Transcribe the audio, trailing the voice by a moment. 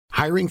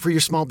Hiring for your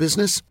small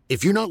business?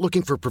 If you're not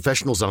looking for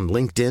professionals on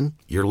LinkedIn,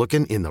 you're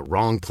looking in the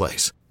wrong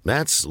place.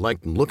 That's like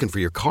looking for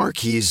your car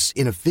keys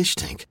in a fish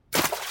tank.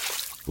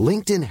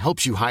 LinkedIn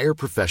helps you hire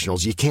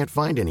professionals you can't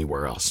find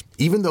anywhere else,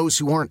 even those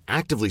who aren't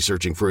actively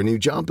searching for a new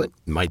job but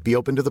might be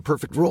open to the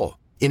perfect role.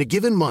 In a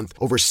given month,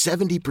 over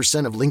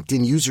 70% of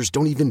LinkedIn users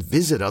don't even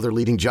visit other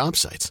leading job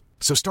sites.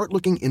 So start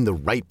looking in the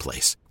right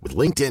place. With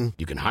LinkedIn,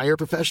 you can hire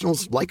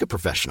professionals like a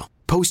professional.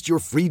 Post your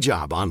free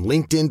job on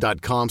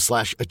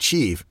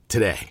linkedin.com/achieve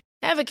today.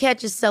 Ever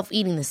catch yourself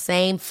eating the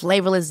same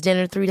flavorless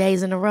dinner 3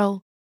 days in a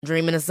row?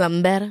 Dreaming of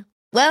something better?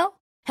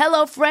 Well,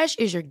 HelloFresh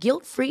is your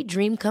guilt-free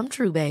dream come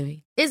true,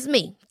 baby. It's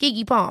me,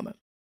 Keke Palmer.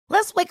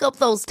 Let's wake up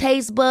those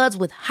taste buds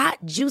with hot,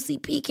 juicy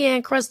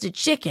pecan-crusted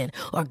chicken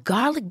or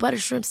garlic butter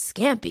shrimp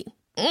scampi.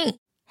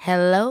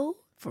 Hello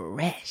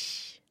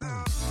Fresh.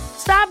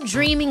 Stop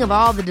dreaming of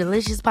all the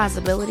delicious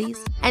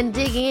possibilities and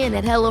dig in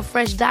at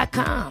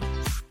HelloFresh.com.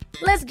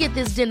 Let's get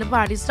this dinner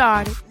party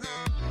started.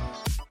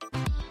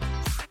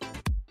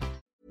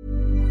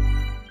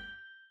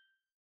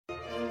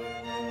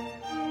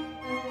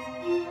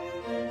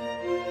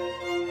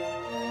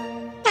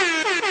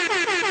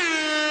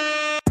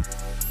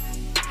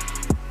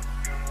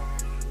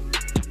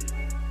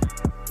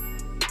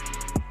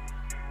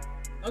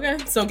 Okay,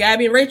 so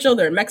Gabby and Rachel,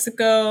 they're in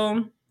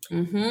Mexico.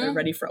 They're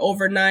ready for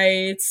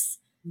overnights.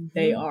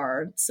 They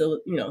are still,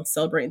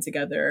 celebrating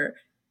together.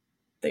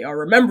 They are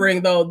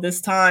remembering, though, this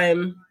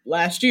time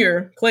last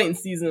year, Clayton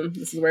season.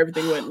 This is where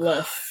everything went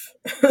left.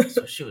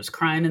 So she was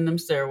crying in them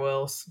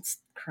stairwells.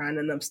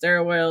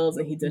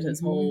 And he did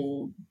his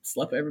whole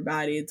slept with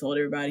everybody, told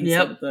everybody he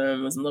slept with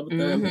them, was in love with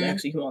them, and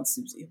actually he wants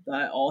Susie.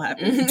 That all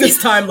happened this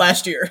time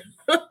last year.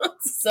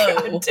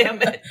 So God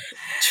damn it.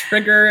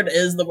 Triggered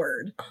is the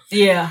word.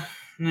 Yeah.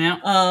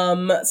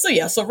 Yeah.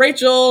 So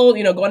Rachel,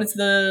 going into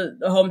the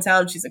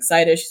hometown, she's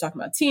excited. She's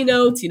talking about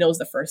Tino. Tino's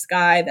the first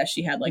guy that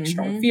she had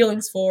strong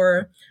feelings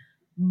for.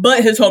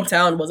 But his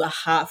hometown was a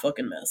hot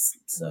fucking mess.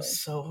 So, it was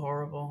so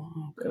horrible.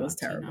 Oh, God, it was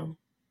terrible. Tino.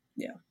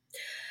 Yeah.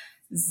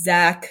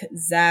 Zach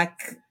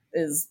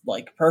is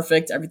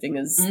perfect. Everything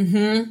is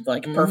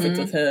perfect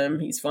with him.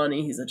 He's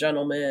funny. He's a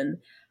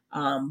gentleman.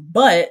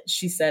 But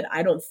she said,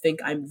 I don't think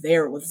I'm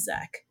there with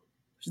Zach.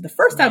 Which is the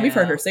first time we've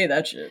heard her say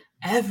that shit.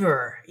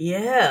 Ever.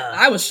 Yeah.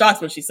 I was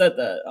shocked when she said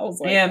that. I was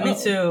like, yeah,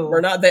 me too. We're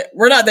not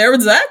there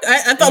with Zach?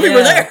 I thought we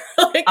were there.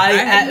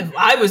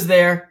 I was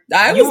there.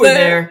 You were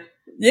there.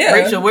 Yeah.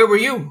 Rachel, where were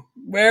you?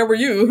 Where were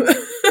you?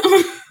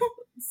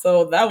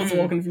 So that was a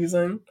little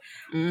confusing.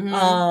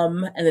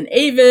 And then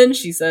Avon,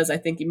 she says, I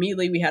think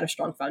immediately we had a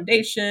strong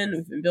foundation.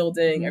 We've been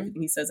building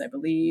everything he says, I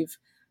believe.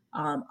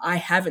 I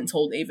haven't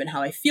told Avon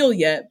how I feel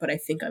yet, but I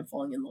think I'm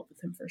falling in love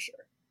with him for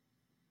sure.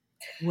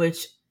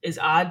 Which is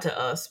odd to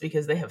us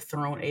because they have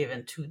thrown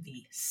Avon to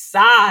the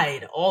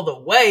side all the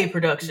way,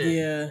 production.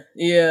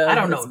 Yeah. I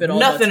don't know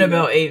nothing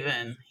about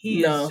Avon.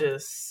 He is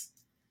just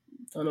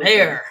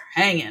there,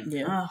 hanging.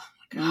 Yeah. Oh,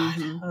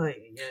 my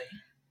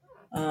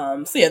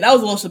God. That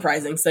was a little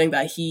surprising, saying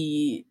that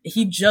he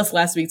just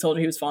last week told her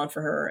he was falling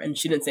for her, and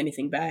she didn't say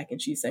anything back,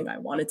 and she's saying, I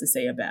wanted to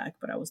say it back,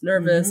 but I was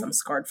nervous. I'm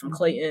scarred from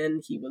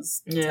Clayton. He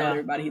was telling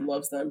everybody he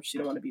loves them. She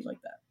don't want to be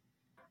like that.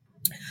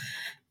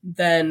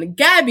 Then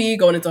Gabby,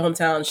 going into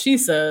hometown, she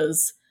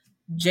says,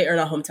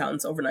 not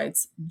hometowns,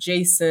 overnights,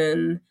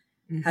 Jason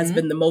has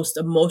been the most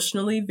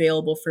emotionally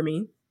available for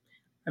me.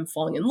 I'm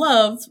falling in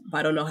love, but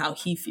I don't know how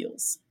he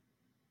feels.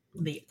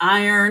 The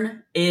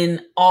iron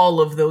in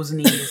all of those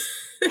knees.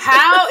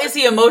 How is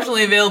he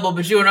emotionally available,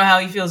 but you don't know how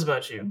he feels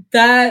about you?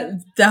 That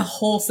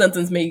whole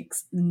sentence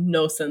makes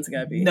no sense,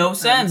 Gabby. No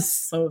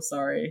sense. I'm so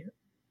sorry.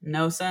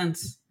 No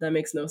sense. That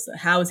makes no sense.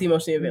 How is he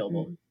emotionally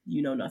available?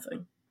 You know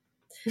nothing.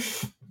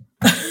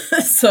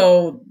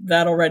 So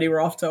that already we're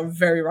off to a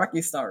very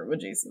rocky start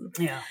with Jason.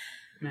 Yeah.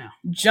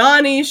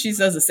 Johnny, she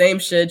says the same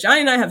shit.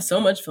 Johnny and I have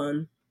so much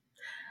fun.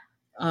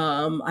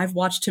 I've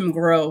watched him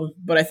grow,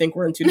 but I think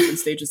we're in two different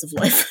stages of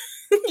life.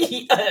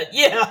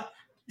 Yeah.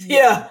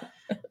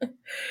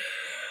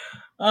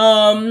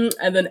 And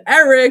then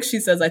Eric, she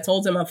says, I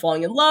told him I'm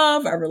falling in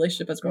love. Our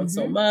relationship has grown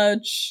so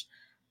much.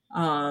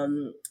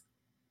 And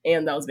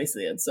that was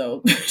basically it.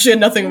 So she had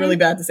nothing really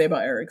bad to say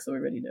about Eric, so we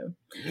already knew.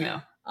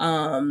 Yeah.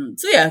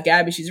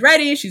 Gabby, she's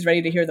ready. She's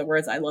ready to hear the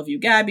words, I love you,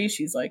 Gabby.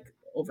 She's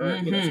over,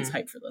 she's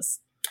hyped for this.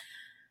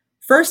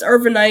 First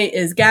overnight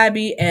is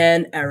Gabby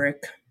and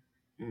Eric.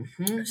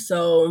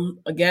 So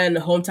again,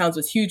 hometowns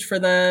was huge for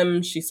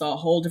them. She saw a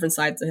whole different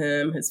side to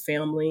him, his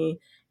family,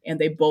 and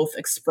they both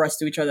expressed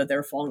to each other that they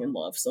were falling in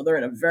love. So they're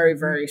in a very,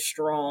 very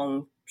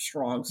strong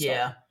start.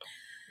 Yeah.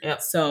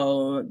 Yep.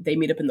 So they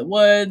meet up in the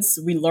woods.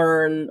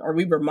 We're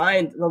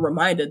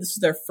reminded this is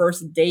their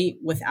first date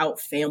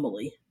without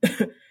family.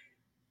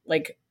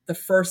 The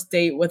first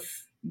date with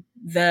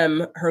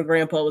them, her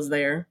grandpa was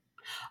there.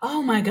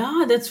 Oh my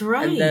God, that's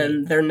right. And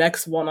then their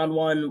next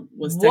one-on-one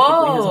was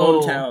technically his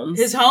hometown.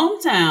 His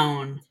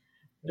hometown.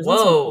 It's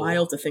also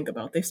wild to think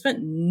about. These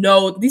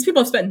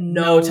people have spent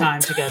no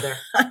time together.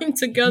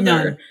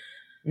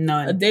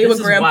 None. A day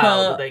with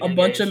grandpa, a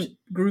bunch of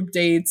group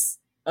dates,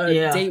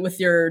 date with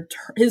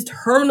his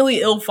terminally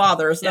ill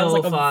father. So that was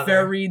like a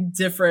very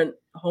different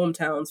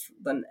hometowns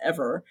than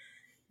ever.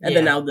 And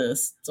then now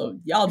this. So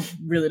y'all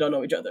really don't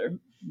know each other.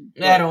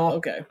 At all.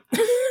 Okay.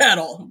 At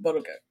all. But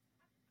okay.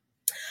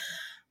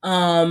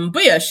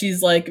 But yeah,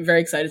 she's like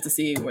very excited to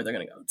see where they're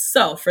gonna go.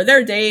 So for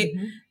their date,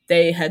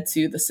 they head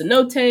to the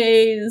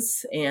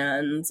cenotes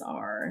and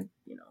are,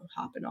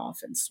 hopping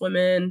off and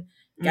swimming.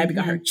 Gabby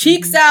got her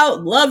cheeks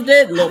out, loved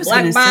it. Little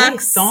black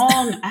box.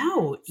 Thong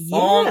out.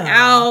 Thong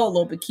out,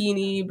 little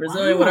bikini,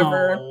 Brazilian,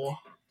 whatever.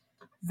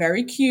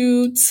 Very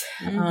cute.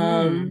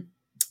 And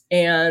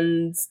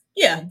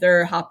yeah,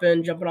 they're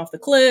jumping off the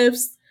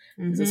cliffs.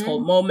 There's this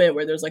whole moment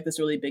where there's like this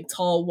really big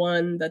tall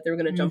one that they were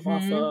gonna jump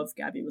off of.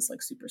 Gabby was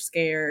like super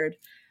scared.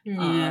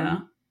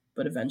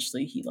 But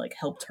eventually he like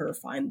helped her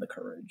find the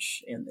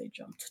courage and they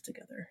jumped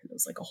together. It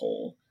was like a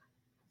whole,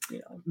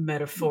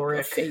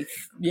 metaphoric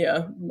faith.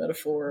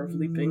 Metaphor of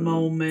leaping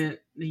moment.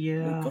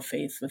 Leap of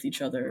faith with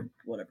each other.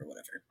 Whatever.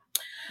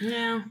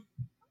 Yeah.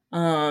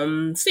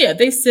 So yeah,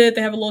 they sit,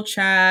 they have a little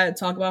chat,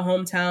 talk about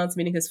hometowns,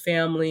 meeting his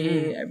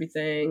family,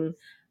 everything.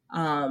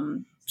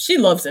 She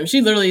loves him.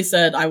 She literally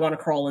said, "I want to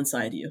crawl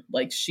inside you."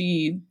 Like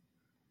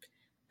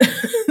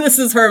this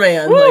is her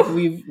man. Woo! Like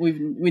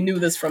we knew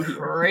this from here.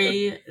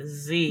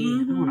 Crazy.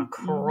 I want to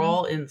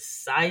crawl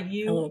inside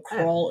you. I want to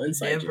crawl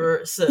inside you.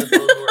 Never said those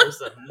words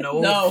to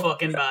no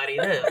fucking body.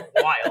 That is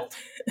wild.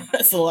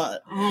 That's a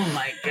lot. Oh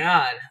my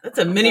god. That's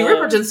a Minnie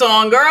Riperton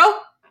song,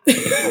 girl.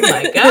 Oh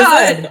my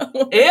god.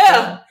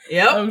 Yeah.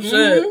 Yep. Oh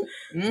shit.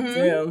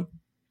 Damn.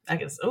 I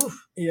guess.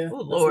 Oof. Yeah.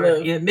 Oh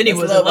Lord. Yeah. Minnie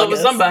was in love with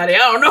somebody. I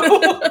don't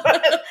know.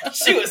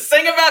 She was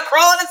singing about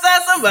crawling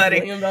inside somebody.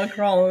 Singing about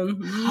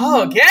crawling.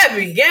 Oh,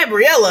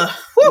 Gabriella.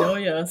 Whew. Oh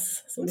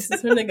yes. So this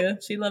is her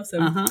nigga. She loves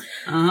him.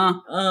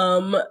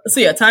 So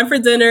yeah, time for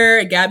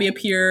dinner. Gabby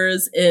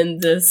appears in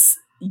this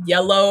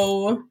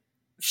yellow.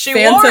 She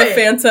wore it.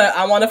 Fanta.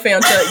 I want a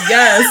Fanta.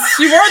 Yes,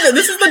 she wore it.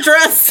 This is the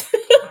dress.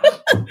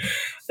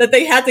 That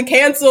they had to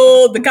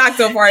cancel the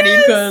cocktail party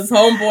because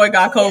homeboy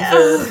got COVID.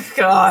 Oh,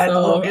 God,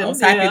 so Logan, I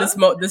was happy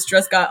this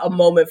dress got a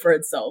moment for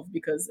itself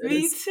because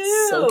it's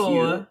so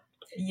cute.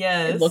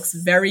 Yes, it looks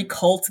very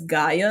cult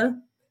Gaia.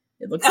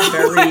 It looks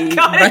very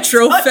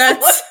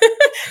retrofit.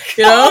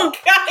 You know,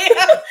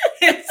 Gaia.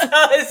 It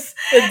does.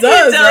 It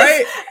does,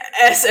 right?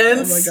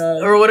 Essence,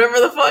 or whatever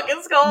the fuck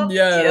it's called.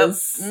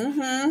 Yes.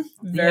 Yep.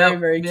 Very,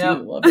 very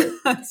cute. Love it.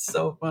 That's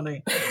so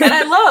funny. And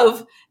I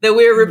love that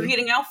we're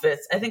repeating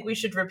outfits. I think we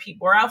should repeat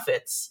more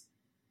outfits.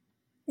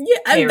 Yeah,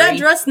 and that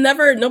dress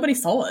nobody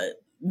saw it.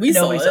 We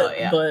saw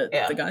it, but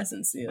the guys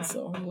didn't see it,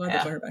 so I'm glad they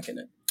put her back in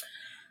it.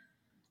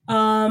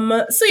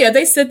 So yeah,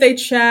 they sit, they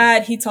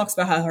chat. He talks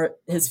about how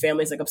his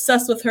family's like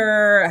obsessed with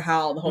her,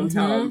 how the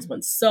hometowns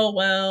went so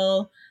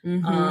well.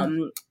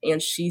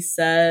 And she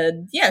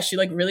said, she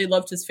like really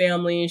loved his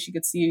family. She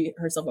could see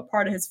herself a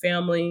part of his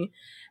family.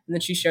 And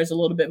then she shares a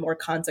little bit more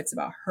context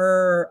about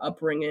her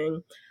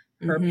upbringing.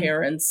 Her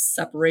parents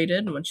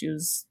separated when she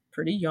was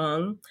pretty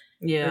young.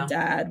 Her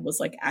dad was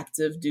like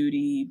active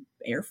duty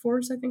Air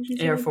Force, I think she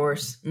said. Air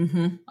Force.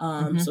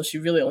 So she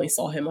really only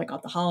saw him like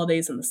at the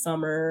holidays in the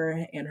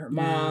summer, and her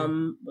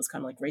mom was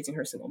kind of like raising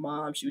her single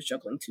mom. She was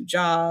juggling 2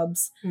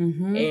 jobs,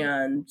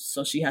 and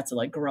so she had to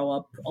like grow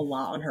up a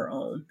lot on her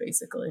own,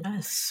 basically. That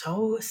is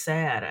so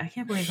sad. I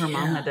can't believe her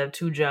mom had to have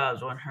 2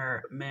 jobs when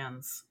her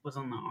man's was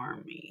in the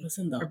army.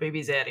 Her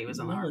baby's daddy was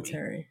in the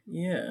military.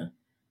 Yeah.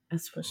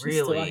 That's but she's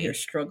still out here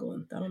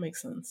struggling. That don't make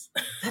sense.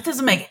 That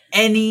doesn't make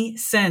any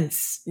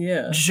sense.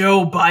 Yeah.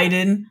 Joe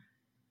Biden.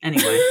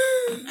 Anyway.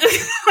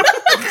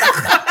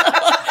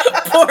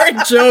 Poor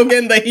Joe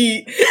getting the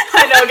heat.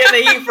 I know,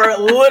 getting the heat for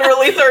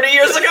literally 30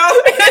 years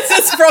ago. This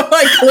is from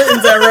like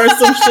Clinton's era or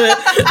some shit.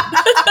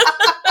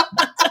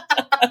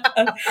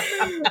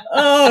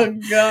 Oh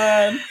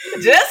God.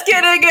 Just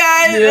kidding,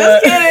 guys.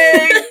 Just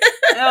kidding.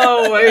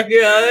 Oh my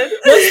God.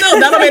 But still,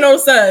 that don't make no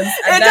sense.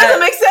 It doesn't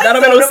make sense. That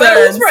don't make no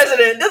sense. Who's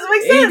president? Doesn't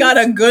make sense. He got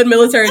a good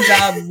military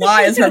job.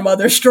 Why is her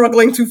mother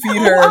struggling to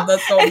feed her? That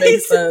don't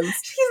make sense.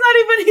 He's not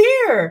even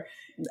here.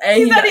 And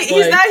he's not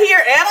here,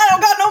 and I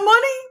don't got no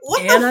money.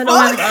 What the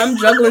fuck? I'm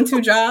juggling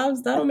 2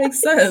 jobs. That don't make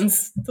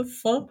sense. What the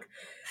fuck?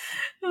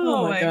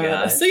 Oh my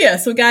God.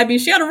 So Gabby,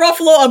 she had a rough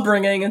little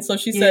upbringing, and so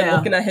she said,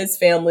 looking at his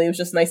family, it was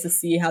just nice to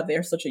see how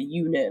they're such a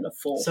unit and a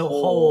full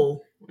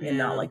whole, and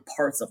not like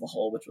parts of a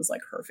whole, which was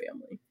like her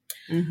family.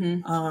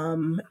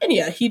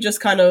 And he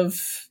just kind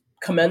of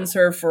commends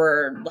her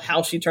for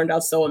how she turned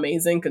out so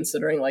amazing,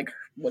 considering like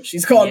what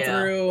she's gone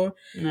through.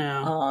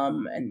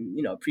 And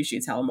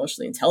appreciates how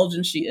emotionally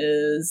intelligent she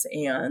is.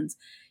 And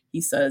he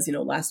says,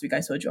 last week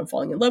I told you I'm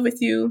falling in love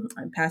with you.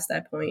 I'm past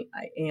that point.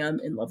 I am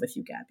in love with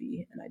you,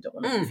 Gabby, and I don't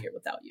want to live here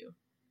without you.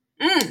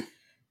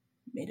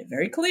 Made it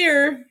very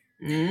clear.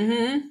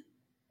 And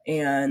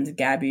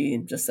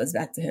Gabby just says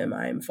back to him,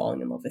 I'm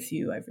falling in love with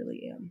you. I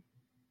really am.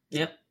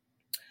 Yep.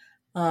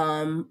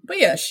 But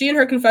yeah, she in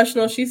her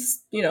confessional,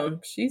 she's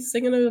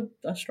singing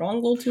a strong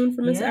little tune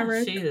for Miss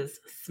Eric. She is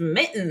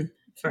smitten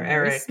for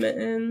Eric.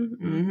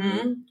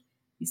 Smitten.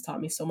 He's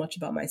taught me so much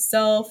about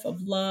myself,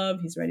 of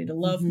love. He's ready to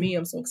love me.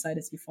 I'm so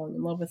excited to be falling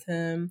in love with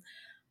him.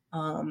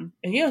 And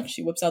yeah,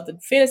 she whips out the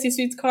fantasy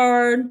suites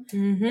card.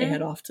 They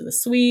head off to the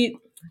suite.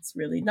 It's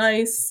really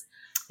nice.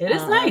 It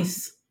is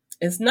nice.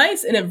 It's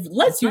nice, and it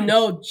lets you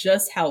know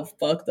just how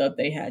fucked up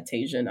they had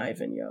Tasia and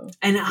Ivan, yo.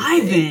 And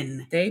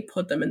Ivan. They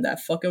put them in that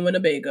fucking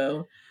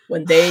Winnebago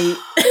when they've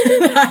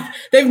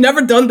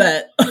never done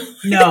that.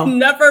 No. They've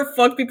never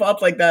fucked people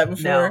up like that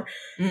before.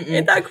 No.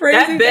 Ain't that crazy?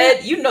 That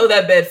bed, you know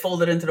that bed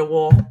folded into the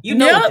wall. You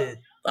know it did.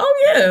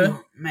 Oh, yeah.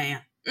 Oh,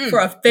 man. For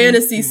a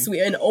fantasy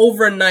suite, and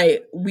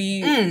overnight,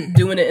 we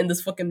doing it in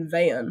this fucking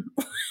van.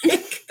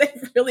 They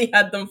really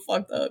had them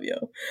fucked up,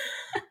 yo.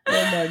 Oh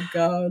my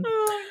god.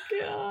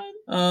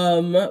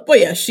 Oh my god. But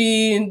yeah,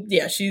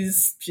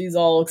 she's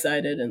all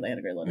excited, and they had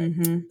a great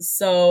night.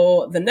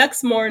 So the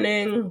next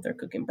morning, they're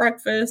cooking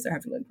breakfast. They're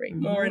having a great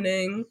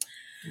morning,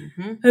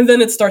 and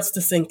then it starts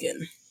to sink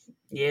in.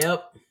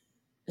 Yep.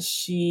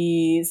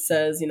 She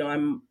says,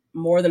 I'm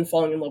more than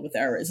falling in love with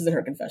Eric. This isn't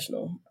her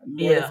confessional. I'm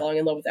more than falling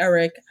in love with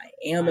Eric. I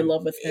am in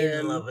love with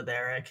him. In love with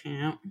Eric,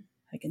 yeah.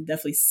 I can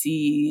definitely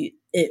see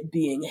it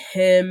being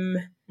him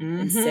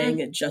and saying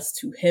it just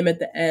to him at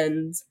the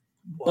end.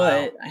 Wow.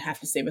 But I have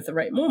to say with the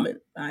right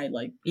moment. I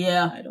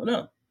don't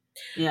know.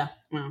 Yeah.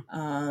 Wow.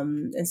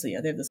 And so,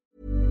 yeah, they have this.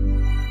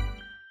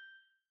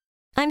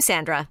 I'm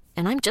Sandra,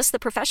 and I'm just the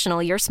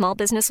professional your small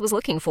business was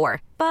looking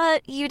for.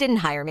 But you didn't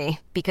hire me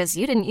because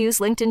you didn't use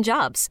LinkedIn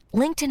Jobs.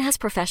 LinkedIn has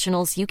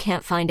professionals you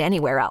can't find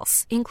anywhere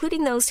else,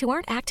 including those who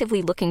aren't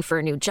actively looking for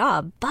a new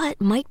job,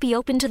 but might be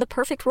open to the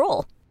perfect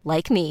role,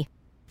 like me.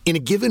 In a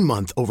given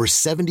month, over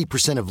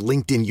 70% of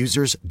LinkedIn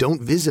users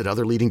don't visit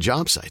other leading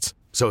job sites.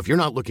 So if you're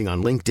not looking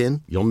on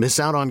LinkedIn, you'll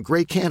miss out on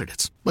great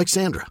candidates like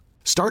Sandra.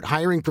 Start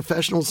hiring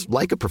professionals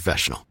like a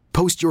professional.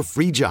 Post your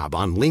free job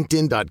on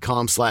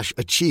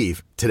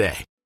linkedin.com/achieve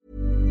today.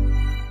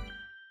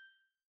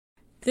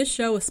 This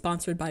show is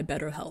sponsored by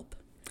BetterHelp.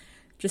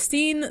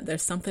 Justine,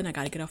 there's something I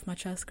gotta get off my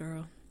chest,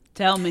 girl.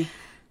 Tell me.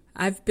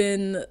 I've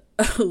been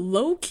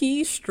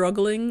low-key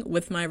struggling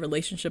with my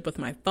relationship with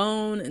my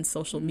phone and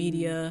social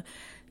media.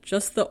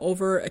 Just the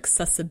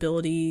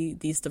over-accessibility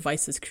these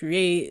devices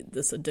create,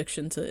 this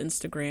addiction to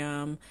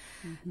Instagram,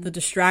 the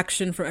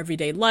distraction from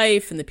everyday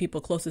life and the people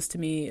closest to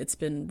me, it's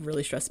been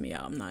really stressing me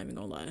out. I'm not even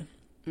gonna lie.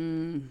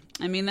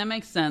 I mean, that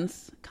makes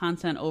sense.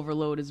 Content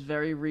overload is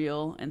very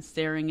real, and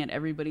staring at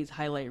everybody's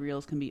highlight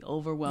reels can be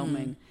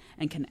overwhelming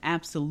and can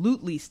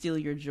absolutely steal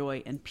your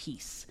joy and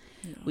peace.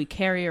 Yeah. We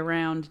carry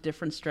around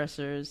different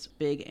stressors,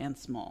 big and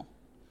small.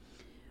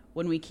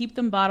 When we keep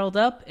them bottled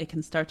up, it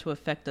can start to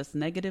affect us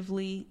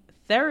negatively.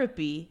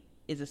 Therapy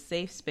is a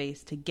safe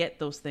space to get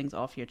those things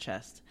off your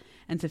chest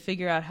and to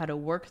figure out how to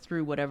work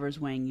through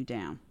whatever's weighing you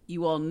down.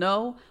 You all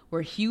know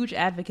we're huge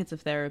advocates of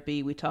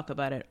therapy. We talk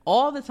about it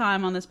all the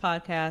time on this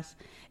podcast.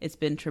 It's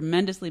been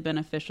tremendously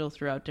beneficial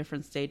throughout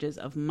different stages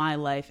of my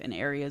life and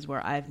areas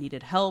where I've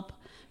needed help,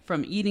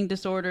 from eating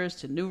disorders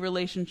to new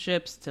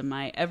relationships to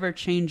my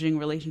ever-changing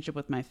relationship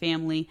with my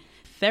family.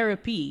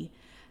 Therapy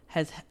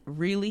has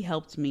really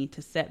helped me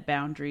to set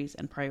boundaries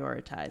and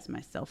prioritize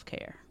my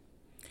self-care.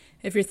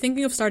 If you're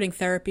thinking of starting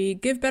therapy,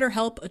 give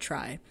BetterHelp a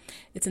try.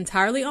 It's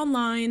entirely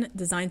online,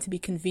 designed to be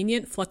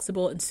convenient,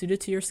 flexible, and suited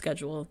to your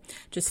schedule.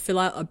 Just fill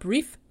out a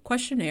brief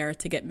questionnaire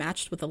to get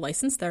matched with a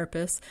licensed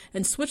therapist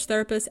and switch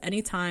therapists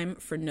anytime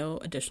for no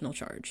additional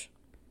charge.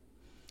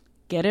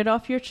 Get it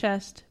off your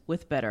chest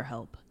with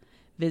BetterHelp.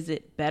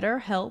 Visit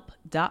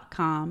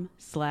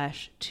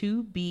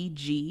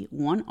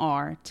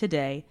betterhelp.com/2BG1R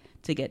today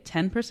to get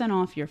 10%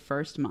 off your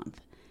first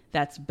month.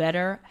 That's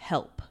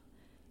BetterHelp.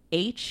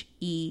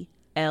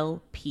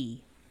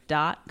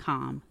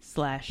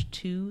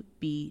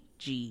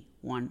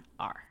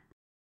 HELP.com/2BG1R.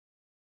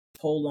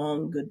 Whole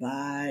long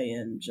goodbye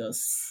and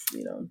just,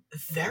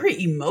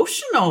 Very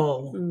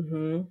emotional.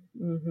 Oh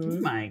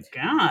my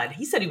God.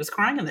 He said he was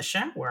crying in the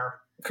shower.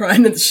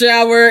 Crying in the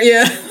shower,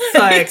 yeah.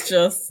 Like,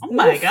 just, oh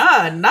my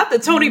God. Not the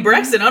Tony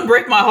Braxton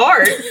Unbreak My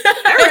Heart. Eric,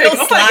 oh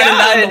my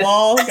God. Down the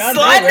wall.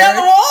 Sliding down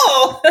the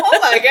wall. Oh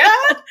my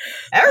God.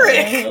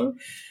 Eric.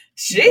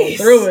 Jeez.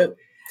 Through it.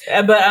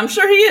 But I'm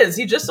sure he is.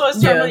 He just saw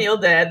his terminal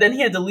dad. Then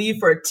he had to leave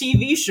for a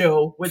TV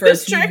show with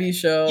this chick.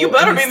 Show. You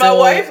better be my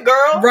wife,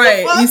 girl.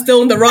 Right. He's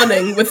still in the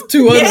running with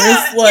two others.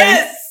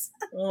 Yes.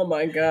 Oh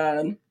my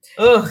God.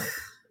 Ugh.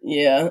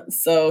 Yeah.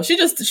 So she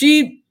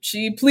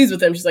pleads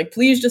with him. She's like,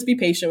 please just be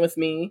patient with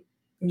me.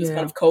 Just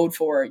kind of code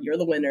for you're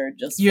the winner.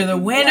 You're the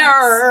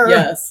winner.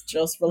 Yes.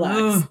 Just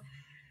relax.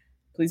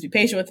 Please be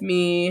patient with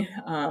me.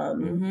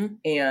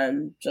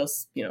 And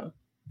just,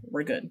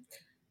 we're good.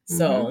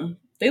 So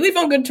they leave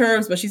on good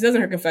terms, but she says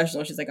in her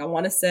confessional, she's like, I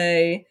want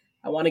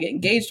to get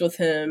engaged with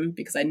him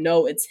because I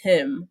know it's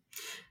him,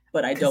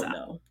 but I don't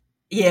know.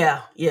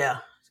 Yeah.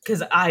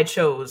 Because I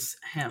chose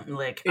him.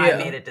 Like, I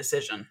made a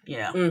decision.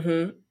 Yeah.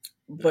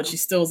 But she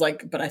still was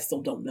like, but I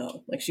still don't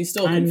know. Like, she's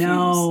still confused. I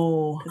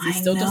know. Because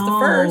he's still just the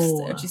first.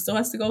 And she still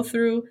has to go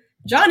through.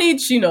 Johnny,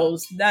 she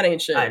knows. That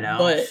ain't shit. I know.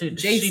 But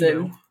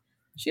Jason,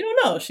 she don't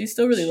know. She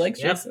still really likes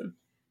Jason.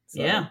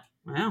 So. Yeah.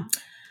 Wow.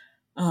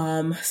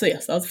 So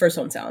yes, that was the first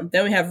hometown.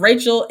 Then we have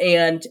Rachel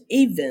and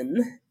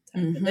Avon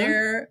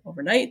there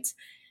overnight.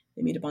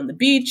 They meet up on the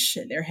beach.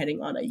 And they're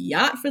heading on a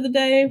yacht for the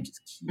day, which is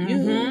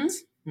cute.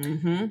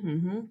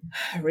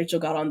 Rachel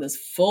got on this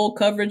full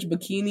coverage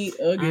bikini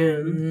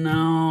again.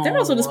 No, they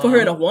also just put her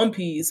in a one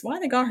piece. Why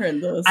they got her in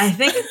this? I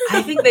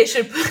think they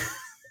should put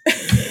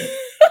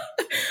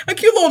a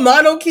cute little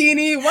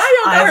monokini.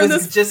 Why y'all got her in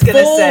this just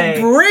gonna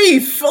say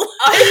brief?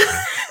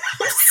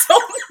 I'm so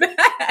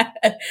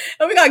mad.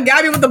 And we got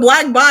Gabby with the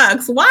black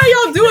box. Why are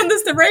y'all doing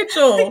this to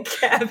Rachel?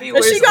 Gabby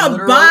and she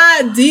got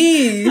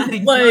body.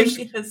 Like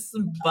she has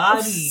some body.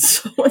 I'm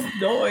so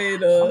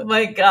annoyed. Oh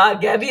my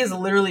god, Gabby is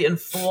literally in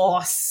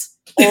floss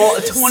all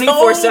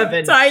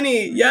 24/7.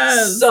 Tiny,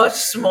 yes. Such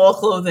small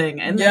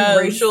clothing, and then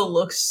Rachel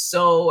looks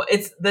so.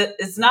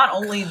 It's not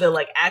only the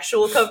like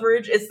actual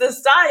coverage, it's the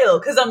style.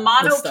 Because a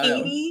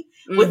monokini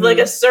with like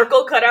a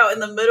circle cut out in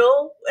the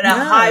middle and a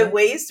high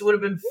waist would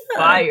have been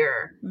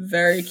fire.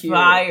 Very cute.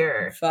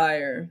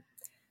 Fire.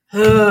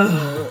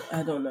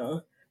 I don't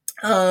know.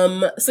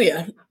 So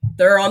yeah,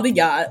 they're on the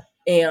yacht,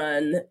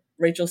 and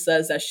Rachel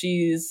says that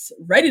she's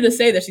ready to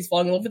say that she's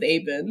falling in love with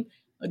Avon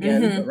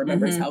again, but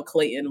remembers how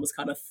Clayton was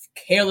kind of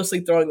carelessly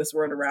throwing this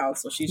word around,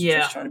 so she's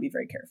just trying to be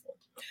very careful.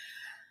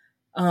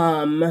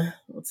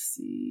 Let's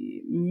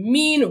see.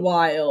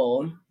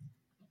 Meanwhile,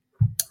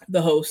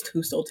 the host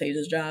who stole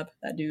Taysh's job,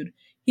 that dude,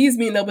 he's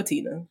meeting up with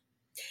Tina.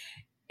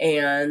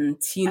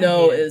 And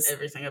Tino is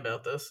everything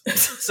about this.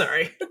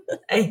 Sorry.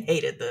 I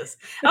hated this.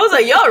 I was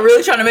like, y'all are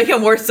really trying to make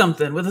him worth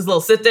something with his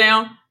little sit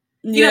down.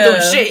 He's not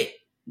doing shit.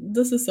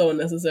 This is so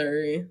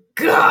unnecessary.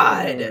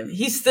 God.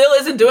 He still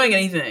isn't doing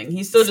anything.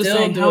 He's still just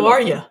saying, how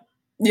are you?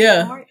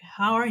 Yeah.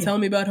 How are you? Tell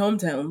me about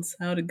hometowns.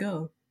 How'd it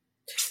go?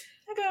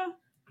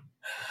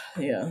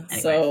 Yeah.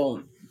 Anyway.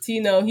 So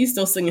Tino, he's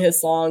still singing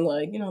his song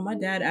like, my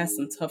dad asked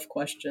some tough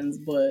questions,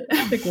 but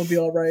I think we'll be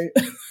all right.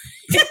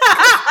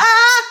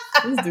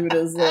 This dude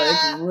is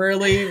like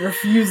really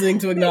refusing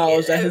to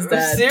acknowledge that his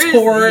dad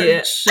tore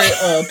shit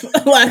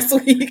up last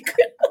week.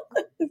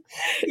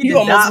 You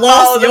almost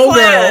lost your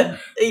girl.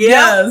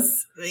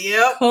 Yes.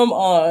 Yep. Come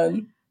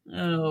on.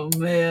 Oh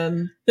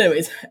man.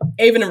 Anyways,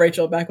 Avon and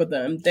Rachel back with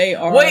them. They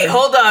are. Wait,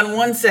 hold on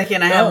 1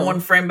 second. I have one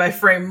frame by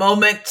frame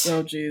moment.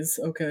 Oh geez.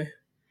 Okay.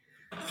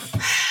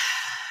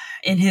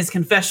 In his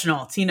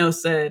confessional, Tino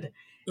said,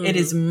 "It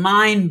is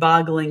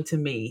mind-boggling to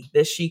me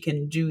that she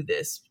can do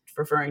this,"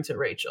 referring to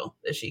Rachel,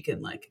 that she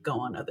can like go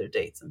on other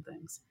dates and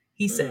things.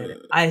 He said,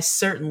 "I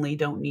certainly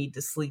don't need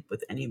to sleep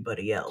with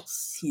anybody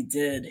else." He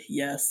did.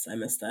 Yes, I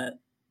missed that.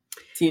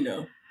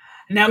 Tino.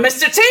 Now,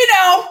 Mr.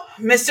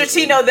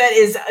 Tino, that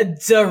is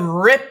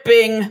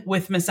dripping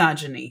with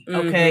misogyny.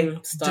 Okay,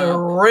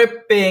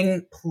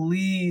 dripping.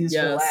 Please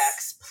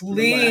relax.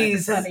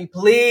 Please, honey,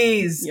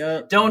 please.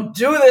 Don't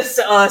do this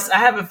to us. I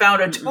haven't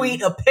found a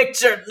tweet, a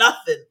picture,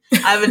 nothing.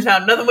 I haven't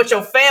found nothing with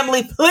your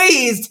family.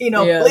 Please,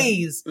 Tino,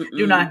 please.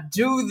 Do not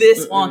do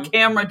this on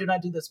camera. Do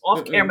not do this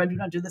off camera. Do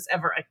not do this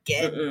ever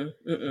again.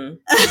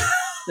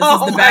 This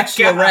is the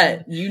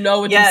Bachelorette. You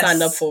know what you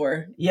signed up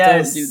for.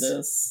 Don't do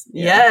this.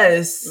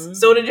 Yes.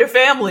 So did your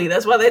family.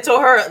 That's why they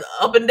tore her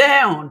up and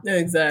down.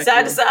 Exactly.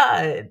 Side to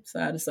side.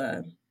 Side to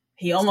side.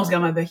 He almost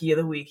got my Becky of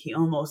the Week. He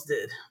almost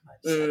did. I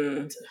just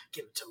had to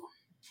give it to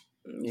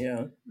him.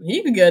 Yeah.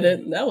 He could get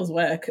it. That was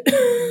whack.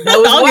 That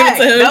was whack.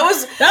 That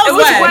was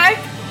whack.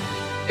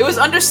 It was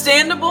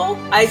understandable.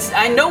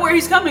 I know where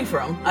he's coming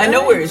from. I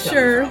know where he's coming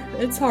from.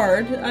 Sure. It's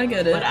hard. I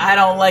get it. But I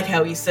don't like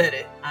how he said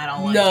it. I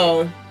don't like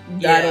it.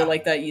 Yeah. I don't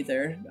like that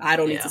either. I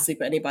don't need to sleep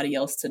with anybody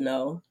else to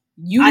know.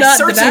 You not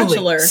the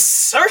Bachelor.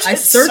 I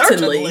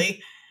certainly.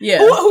 Yeah.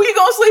 Who you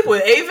gonna sleep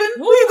with? Avon?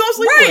 Who you gonna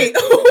sleep with?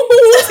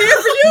 Who's here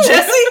for you?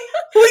 Jesse?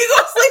 Who you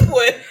gonna sleep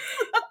with?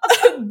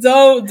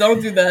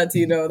 Don't do that,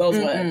 Tino. That was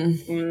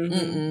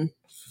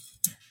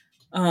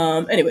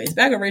whack. Anyways,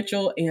 back at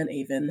Rachel and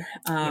Avon.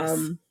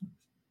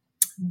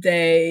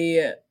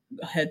 They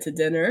head to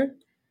dinner,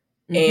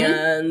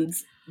 and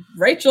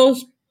Rachel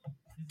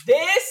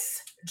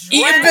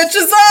eating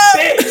bitches up.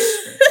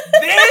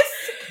 This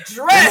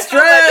dress.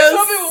 This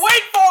what we've been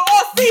waiting for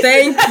all season.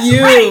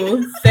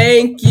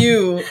 Thank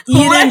you.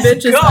 Eating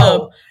bitches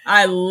up.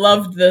 I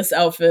loved this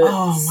outfit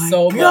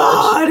so much.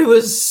 God, it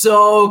was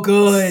so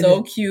good.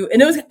 So cute.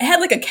 And it had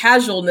like a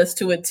casualness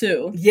to it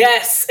too.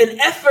 Yes, an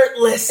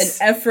effortlessness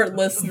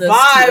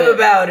vibe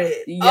about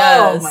it.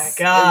 Yes, oh my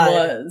God. It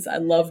was. I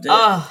loved it.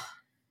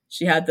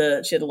 She had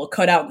a little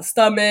cutout in the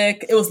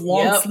stomach. It was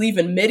long sleeve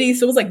and midi,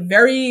 so it was like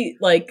very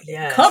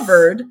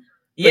covered.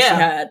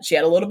 But she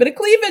had a little bit of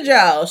cleavage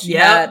out.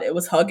 It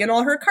was hugging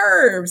all her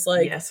curves.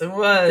 Like, yes, it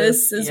was.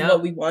 This is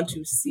what we want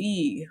to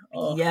see.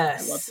 Oh,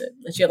 yes, I loved it.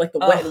 And she had like the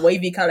wet and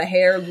wavy kind of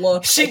hair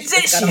look. She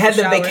did. She had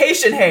the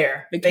vacation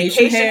hair,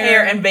 vacation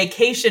hair, and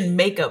vacation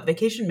makeup.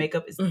 Vacation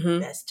makeup is the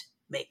best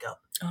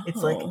makeup.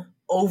 It's like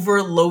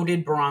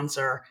overloaded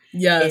bronzer.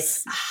 Yes.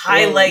 It's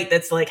highlight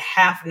that's like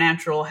half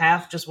natural,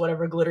 half just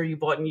whatever glitter you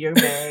bought in your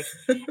bag.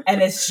 And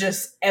it's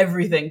just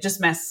everything. Just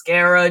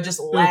mascara,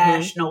 just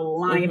lash, no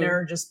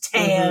liner, just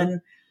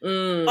tan.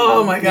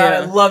 Oh my God. I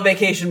love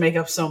vacation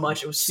makeup so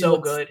much. It was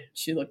good.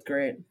 She looked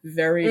great.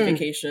 Very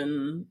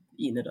vacation,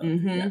 eating it up.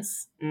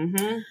 Yes.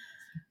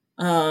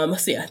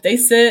 So yeah, they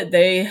sit,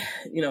 they,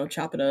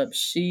 chop it up.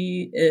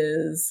 She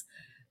is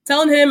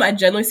telling him, I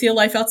generally see a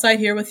life outside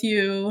here with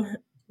you.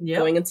 Yep.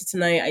 Going into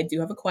tonight, I do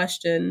have a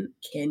question.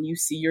 Can you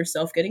see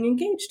yourself getting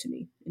engaged to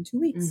me in 2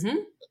 weeks?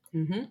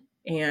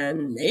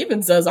 And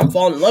Avon says, I'm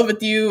falling in love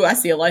with you. I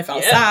see a life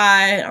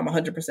outside. I'm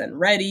 100%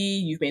 ready.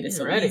 You've made it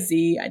so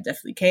easy. I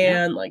definitely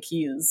can. Like,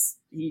 he is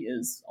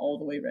all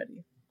the way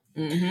ready.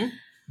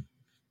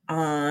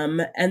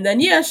 And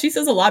then, she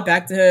says a lot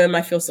back to him.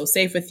 I feel so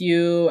safe with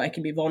you. I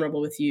can be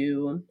vulnerable with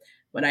you.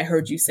 When I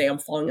heard you say I'm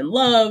falling in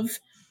love,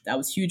 that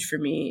was huge for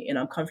me. And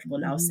I'm comfortable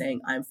now saying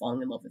I'm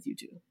falling in love with you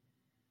too.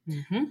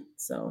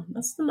 So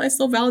that's a nice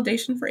little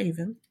validation for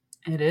Avon.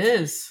 It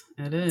is.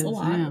 That's a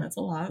lot. That's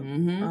a lot.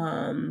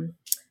 And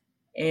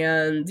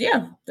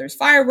there's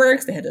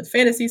fireworks. They hit the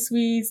fantasy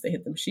suites. They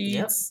hit them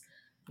sheets.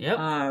 Yep.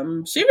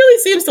 She really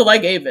seems to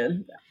like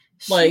Avon.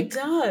 She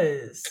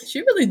does. She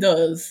really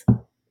does.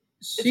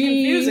 It's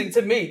confusing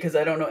to me because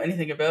I don't know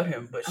anything about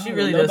him, but she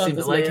really does seem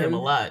to like him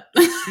a lot.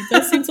 She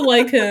does seem to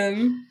like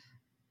him.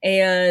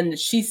 And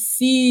she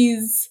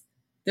sees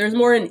there's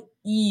more an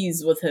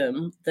ease with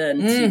him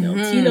than Tino.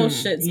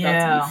 Tino's shit's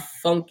about to be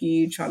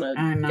funky, trying to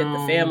get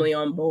the family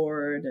on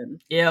board.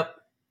 And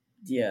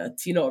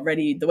Tino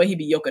already, the way he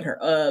be yoking her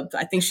up,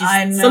 I think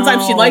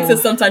sometimes she likes it,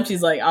 sometimes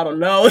she's like, I don't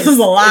know, this is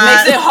a lot. It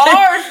makes it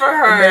hard for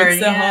her. It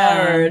makes it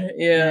hard.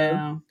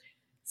 Yeah.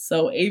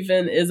 So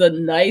Avon is a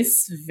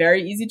nice,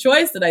 very easy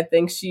choice that I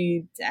think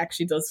she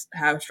actually does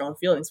have strong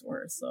feelings for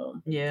her.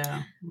 So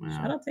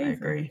shout out to Avon. I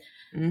agree.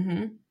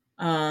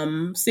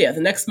 The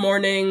next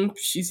morning,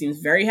 she seems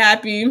very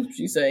happy.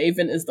 She said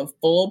Avon is the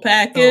full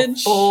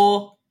package.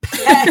 I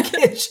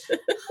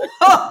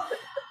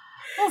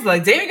was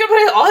like, damn, you gonna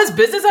put all his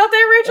business out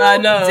there, Rachel? I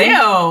know.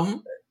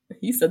 Damn.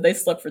 He said they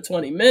slept for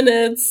 20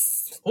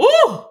 minutes.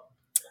 Woo!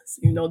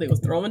 So, they was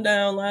throwing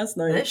down last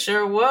night. It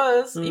sure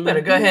was. You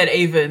better go ahead,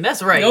 Avon.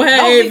 That's right. Go ahead,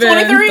 Avon.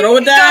 23? Throw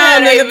it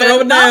down, nigga.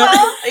 Throw it down.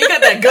 You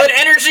got that good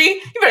energy.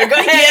 You better go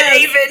ahead,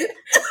 Avon.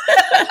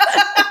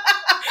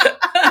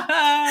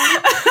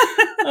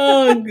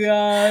 Oh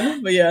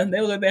God. But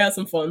they look like they had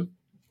some fun.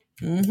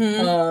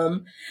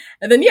 And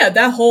then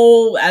that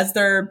whole, as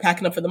they're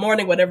packing up for the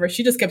morning, whatever,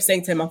 she just kept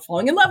saying to him, I'm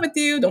falling in love with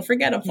you. Don't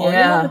forget, I'm falling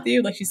in love with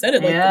you. Like, she said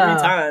it 3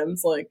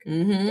 times. Like,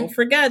 don't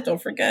forget.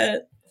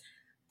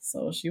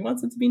 So she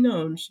wants it to be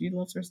known. She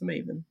loves her some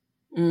Avon.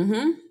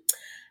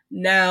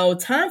 Now,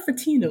 time for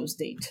Tino's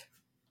date.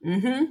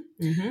 She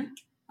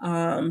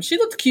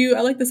looked cute.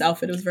 I like this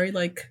outfit. It was very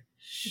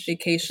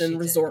vacation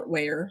resort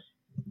wear.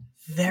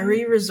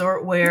 Very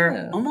resort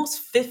wear,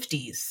 almost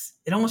 50s.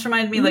 It almost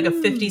reminded me like a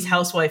 50s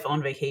housewife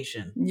on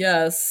vacation.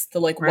 Yes,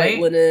 the white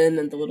linen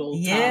and the little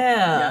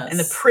top. And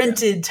the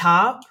printed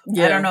top.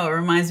 I don't know. It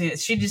reminds me.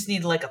 She just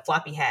needed like a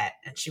floppy hat,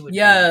 and she would.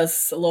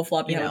 Yes, a little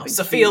floppy hat.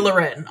 Sophia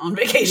Loren on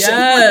vacation.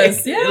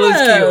 Yes, It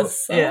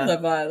was cute. I love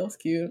that vibe. It was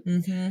cute.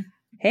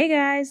 Hey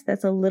guys,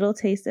 that's a little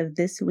taste of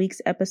this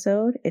week's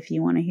episode. If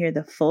you want to hear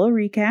the full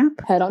recap,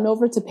 head on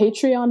over to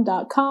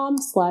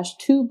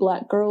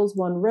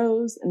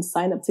patreon.com/2blackgirls1rose and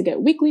sign up to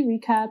get weekly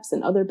recaps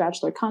and other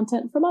Bachelor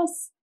content from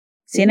us.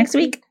 See you next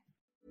week.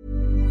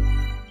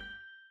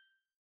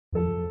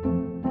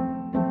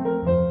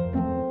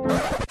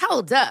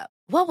 Hold up.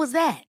 What was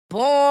that?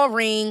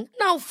 Boring.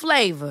 No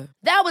flavor.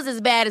 That was as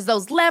bad as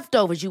those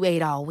leftovers you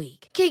ate all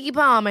week. Keke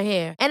Palmer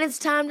here. And it's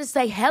time to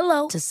say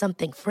hello to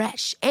something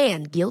fresh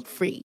and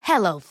guilt-free.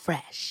 Hello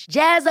Fresh.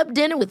 Jazz up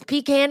dinner with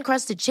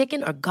pecan-crusted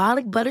chicken or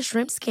garlic butter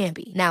shrimp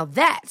scampi. Now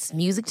that's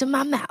music to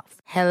my mouth.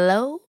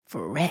 Hello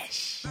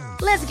Fresh.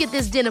 Let's get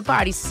this dinner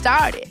party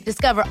started.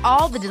 Discover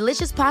all the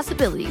delicious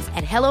possibilities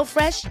at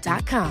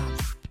HelloFresh.com.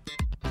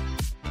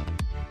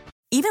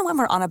 Even when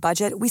we're on a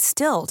budget, we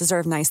still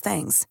deserve nice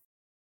things.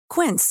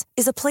 Quince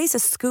is a place to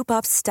scoop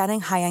up stunning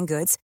high-end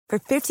goods for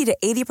 50 to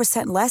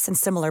 80% less than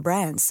similar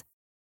brands.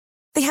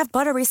 They have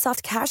buttery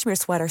soft cashmere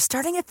sweaters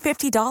starting at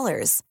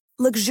 $50,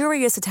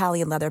 luxurious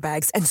Italian leather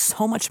bags, and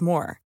so much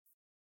more.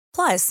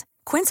 Plus,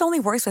 Quince only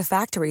works with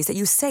factories that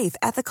use safe,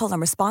 ethical, and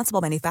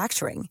responsible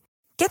manufacturing.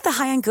 Get the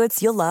high-end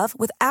goods you'll love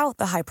without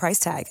the high price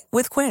tag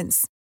with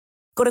Quince.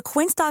 Go to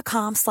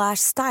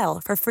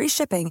quince.com/style for free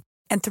shipping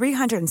and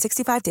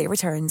 365-day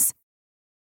returns.